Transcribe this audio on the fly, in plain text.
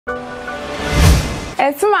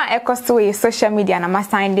Suma ekosto social media na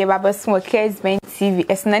masan de baba so KSBENTV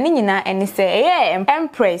esna ni nyina ene se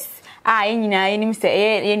empress nyina enim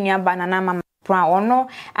se nua banana Ama MacBrown ono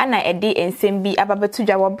ana ede ensem bi ababetu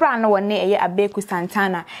dwa wo bra no wone Abeku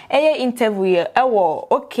Santana interview ewo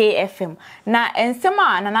OKFM na ensem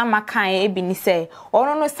a nana makan ebi ni se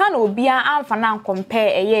ono no sana obia amfa na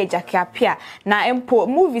compare Jackie Appiah na empo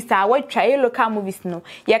movies a watwa local movies no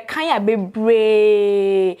ye kan ya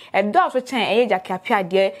bebre edo so chen Jackie Appiah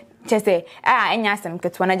de chese enya asem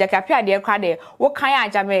ketwa na Jackie Appiah de kwa de wo kan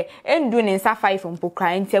ajabe endu ne nsa 5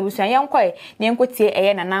 mpokra nti abusuan yenkoi ne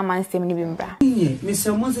enkotie nana amansem ni bimbra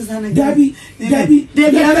Mr. Moses and Debbie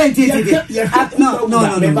no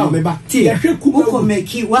uko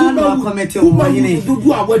meki wano wakomete omwanyine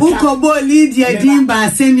uko bo Lydia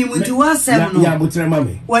dimba semi muntu wasem no ya butre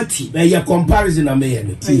mame wati ya comparison na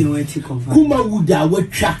me kuma wuda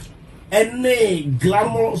watwa ene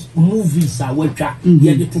glamorous movies are watcha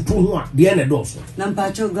ye de tutu ho a de ene doso na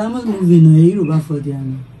mpacho glamorous movie no e Yoruba for dia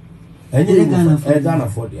no enye Ghana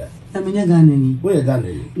for dia na menya Ghana ni we Ghana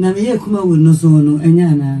ni na me kuma wo no so no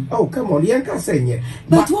enya na oh come on yen ka say nye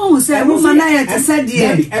but one say woman na ye tese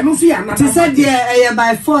de eno fi anana tese de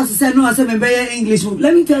by force say no say me be English movie.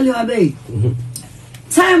 Let me tell you abeg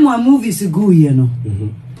time when movies go you know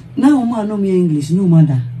now woman no me English no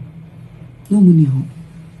matter no money ho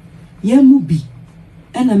ye mubi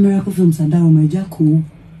and American films and that my Jacko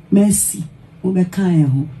Mercy ube kan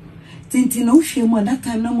ho tinti no hwemu at that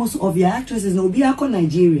time most of your actresses no be akọ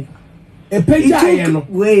Nigeria epeja ye no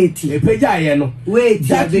wait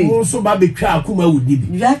that won so ba betwa akuma wudi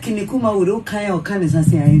bi Jackie ni kuma wudi kan o kan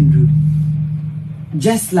sase Andrew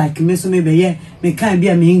just like me so me be ye me kan be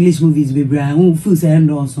my English movies be bra who feel say end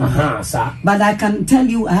also sir but I can tell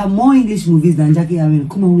you I have more English movies than Jackie Appiah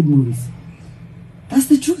kuma wudi movies. That's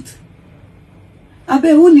the truth.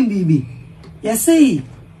 Abe woni bibi ya say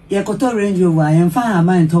ya koto Range Rover yemfa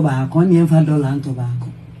ama ntoba akon yemfa dollar ntoba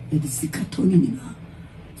akon e di sika toni ni na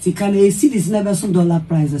sika na see this never some dollar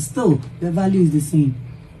price still the value is the same.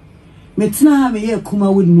 Metna me kuma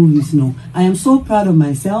wood movies no I am so proud of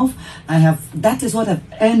myself. That is what have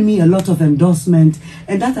earned me a lot of endorsement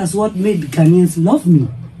and that is what made the Ghanaians love me.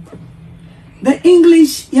 The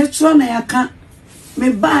English ya try na ya ka me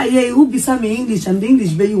buy ye who be some English and the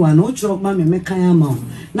English be you are no chok ma me kan ama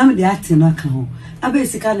na me dey acting na kan ho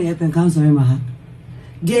abesika na ye pen kan so ma ha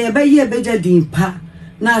de ye be ye beja din pa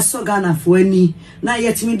na so Ghana fo ani na ye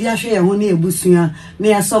timi dia hwe ye ho na ebusua na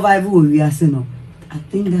ya survive wo wiase no. I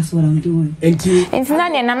think that's what I'm doing.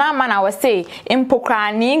 Ntina nana Ama na we say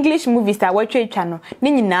impokra ni English movies that we twa no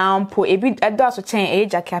ni nyina mpo ebi edo aso chen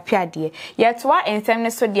Jackie Appiah de yetwa ensem ne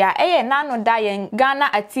so dia na no da yen Ghana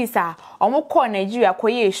artist a omo ko Nigeria ko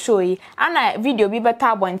ye show yi ana video bi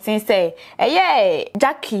beta abonten say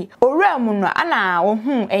Jackie owuramu no ana wo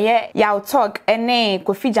hu yaw talk ene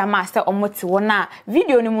Kofi Jama say omo ti wo na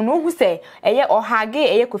video ni mu no hu say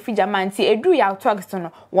ohage Kofi Jama nti edu yaw talk so no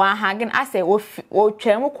wa hage ase wo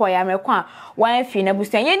twemu koya mekwa wan fi na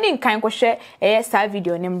busan ye ni nkan ko hwe sa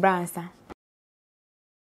video ni mbransa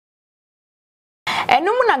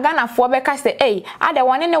enum na Ghana fo beka se ade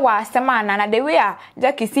wone ne wa asema na the way a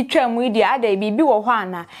Jackie si twemu idi ade bibi wo ho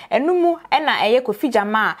ana enum na Kofi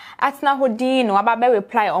Jama atna hodin no aba be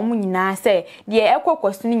reply omu nyina se de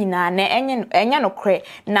ekwokoso ni nyina na enya no kre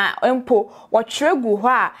na empo wo tregu ho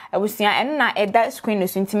a abusia eno na eda screen no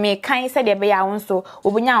ntime kan se de be ya won so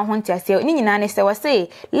obunya ho ntiase ni nyina ne se wo say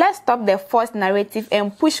let's stop the false narrative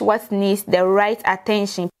and push what needs the right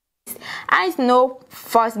attention. I know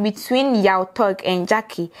fuss between Yaw Talk and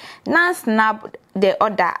Jackie. Now snap the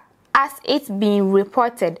order. As it's been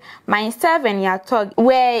reported, myself and Yaw Talk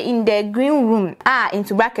were in the green room.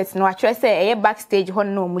 Into brackets, no, I try say backstage,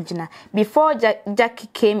 no mujina. Before Jackie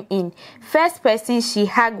came in, first person she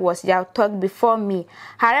hugged was Yaw Talk before me.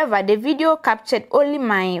 However, the video captured only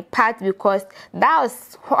my part because that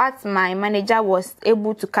was what my manager was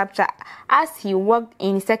able to capture as he walked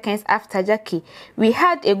in seconds after Jackie. We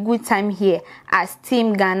had a good time here as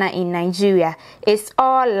Team Ghana in Nigeria. It's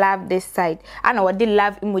all love this side. I know what they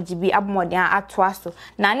love emoji. Bi abomodian atwaso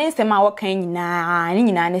na ne nsema wokan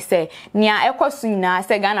nyina ne se nia ekoso nyina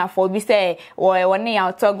se Ghana for bi se wo ne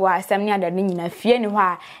Yaw Talk wa asem ne adane nyina fie ni ho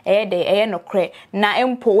a de nokre na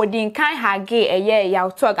empo wodin kan hage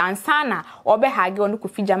Yaw Talk ansana obe hage onu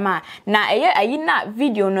Kofi Jama na ayina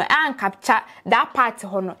video no an capture that part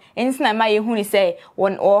ho no ensina ma ye hu ni se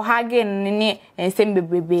won o hage ne ensem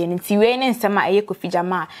bebrebe nti we ne nsema Kofi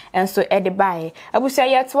Jama enso de bae abusia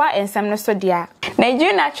yetwa ensem no so dia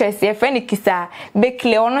Nigeria pastors ye friend kisa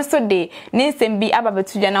bekle ono so de ne nsem bi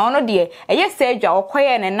ababetuja na ono de eye surgery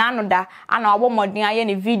okoye ne nano da ana obo modin aye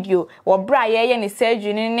ne video wo bra ye ne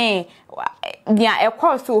surgery ne dia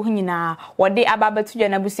ekoso ho nyina wo de ababetuja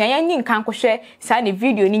na busia ye nyi nkan kohwe sa ne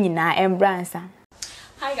video ni nyina embransa.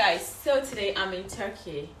 Hi guys, so today I'm in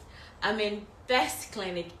Turkey. I'm in Best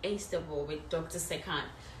Clinic Istanbul with Dr. Sekan.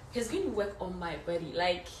 He's going to work on my body.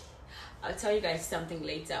 Like, I'll tell you guys something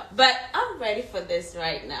later. But I'm ready for this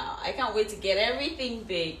right now. I can't wait to get everything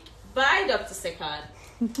big. Bye, Dr. Sekan.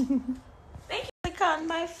 Thank you, Sekan.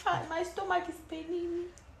 My stomach is paining me.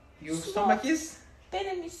 Your stomach is?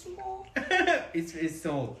 Paining me small. It's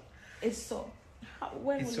sore. It's sore.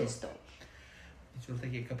 When will it stop? It will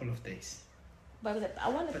take a couple of days. But I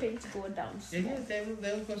want the pain to go down soon. Yeah, they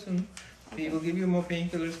will go soon. We will give you more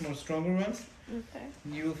painkillers, more stronger ones. Okay.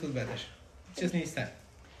 You will feel better. It just needs time.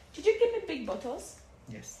 Did you give me big bottles?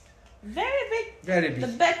 Yes. Very big. Very big.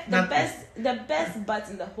 The best butt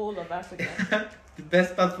in the whole of Africa. The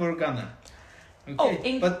best butt for Ghana.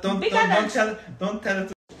 Okay. But don't tell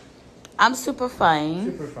it. I'm super fine.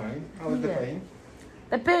 Super fine. How is the pain?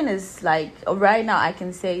 The pain is like right now I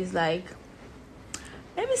can say is like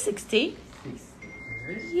maybe 60.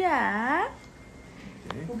 Yeah.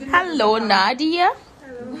 Okay. Hello, Nadia.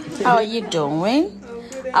 Hello. How are you doing?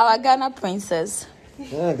 Our Ghana princess.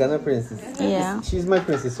 Ah, Ghana princess. Yeah. She's my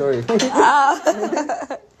princess, sorry.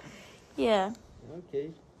 Yeah. Okay.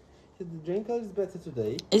 So the drain color is better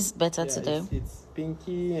today. It's better today. It's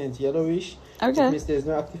pinky and yellowish. Okay. It means there's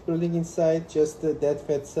no active building inside, just the dead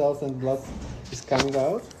fat cells and blood is coming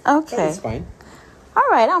out. Okay. But it's fine. All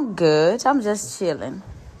right, I'm good. I'm just chilling.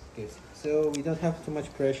 Good. So we don't have too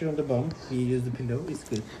much pressure on the bum. We use the pillow. It's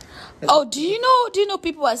good. Oh, do you know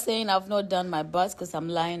people are saying I've not done my butt because I'm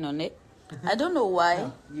lying on it? I don't know why.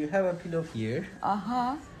 No, you have a pillow here.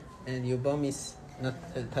 And your bum is not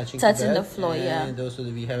touching the floor, yeah. And also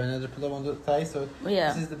we have another pillow on the thigh, so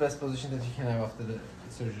yeah. This is the best position that you can have after the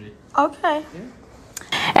surgery. Okay.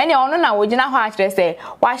 Yeah? Ene ono na wojina ho akire se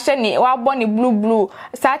wa hye ni wa bo ni blue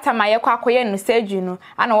sata ma ye kwa akoye no surgery no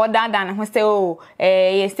ana wo dandan ne ho se o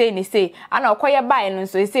ye se ni se ana okoye bae no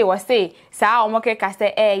so se wo se saa o mokeka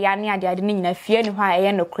se ya ne ade ni nyina fie ni ho a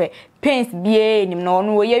ye no kre pains bie ni no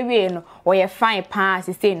no wo ye wie no wo ye fine pa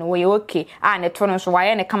se no wo ye okay a ne to no so wa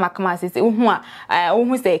ye ne kama se hu a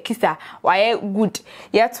hu se kisa wa ye good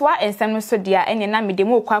ye to a ensem no so dia ene na me de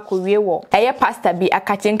mo kwa kowie wo ye pastor bi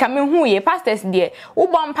akache nka me hu ye pastors de wo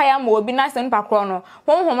bompaya ma obi na se npa kro no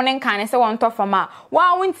honhom ne nkan ne se won tofo ma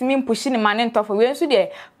wa wontimi mpushi ne ma ne ntofo we nso de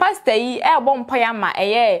pastor yi bompaya ma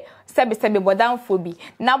sebe bodamfo bi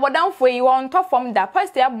na bodamfo yi won tofom da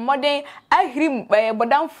pastor abomoden ahiri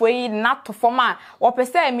bodamfo yi na tofom a wo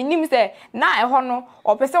pese minim se na eho no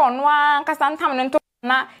wo pese ono ankasa ntam ne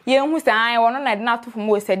na ye hu san wono na de na tofom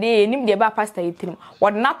wo se de nim de ba pastor yitrim wo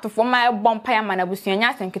de na tofom a bompaya ma na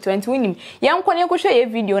busuanya senke 20 nim ye nko ne ko hwe ye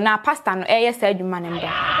video na pastor no sa adwuma ne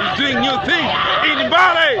mba doing new thing in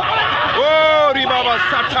Bali. Oh ribaba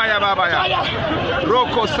sataya baba ya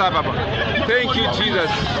roko sababa. Thank you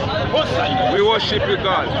Jesus, we worship you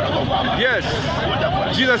God. Yes,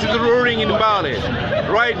 Jesus is roaring in Bali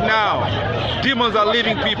right now. Demons are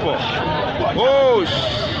leaving people. Oh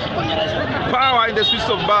power in the streets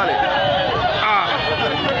of Bali.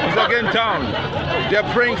 He's again down. They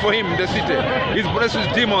are praying for him in the city. He's blessed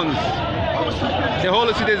with demons. The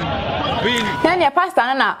whole city is being. Then your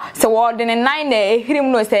pastor na so word in 9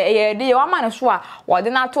 ehrim no say e de wa man so a word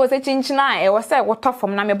na to se chinchina e wo say wo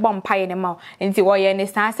tofom na me bompaye ne ma nti wo ye ne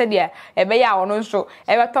san se de e be ya wono so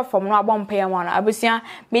e be tofom no abompaye ma no abusia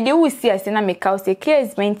me de wusi ase na me ka say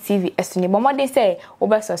KSBENTV esuni bomode say wo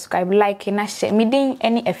be subscribe like na share me din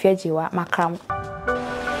any afiajewa makram.